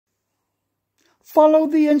Follow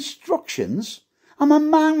the instructions? I'm a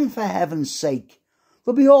man, for heaven's sake.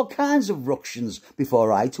 There'll be all kinds of ructions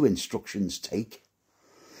before I to instructions take.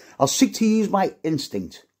 I'll seek to use my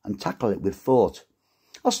instinct and tackle it with thought.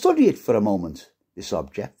 I'll study it for a moment, this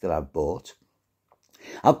object that I've bought.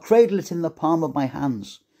 I'll cradle it in the palm of my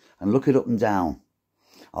hands and look it up and down.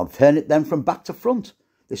 I'll turn it then from back to front,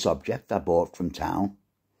 this object I bought from town.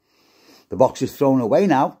 The box is thrown away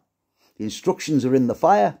now. The instructions are in the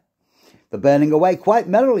fire. They're burning away quite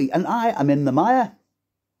merrily, and I am in the mire.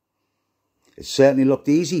 It certainly looked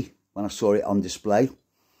easy when I saw it on display.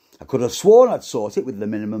 I could have sworn I'd sought it with the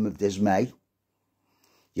minimum of dismay.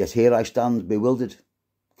 Yet here I stand bewildered.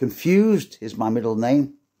 Confused is my middle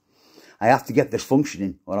name. I have to get this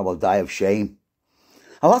functioning or I will die of shame.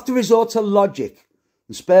 I'll have to resort to logic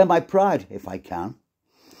and spare my pride if I can.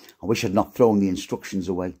 I wish I'd not thrown the instructions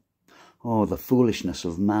away. Oh, the foolishness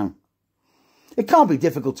of man. It can't be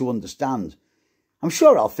difficult to understand. I'm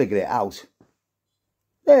sure I'll figure it out.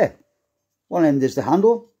 There, one end is the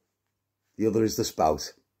handle, the other is the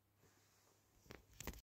spout.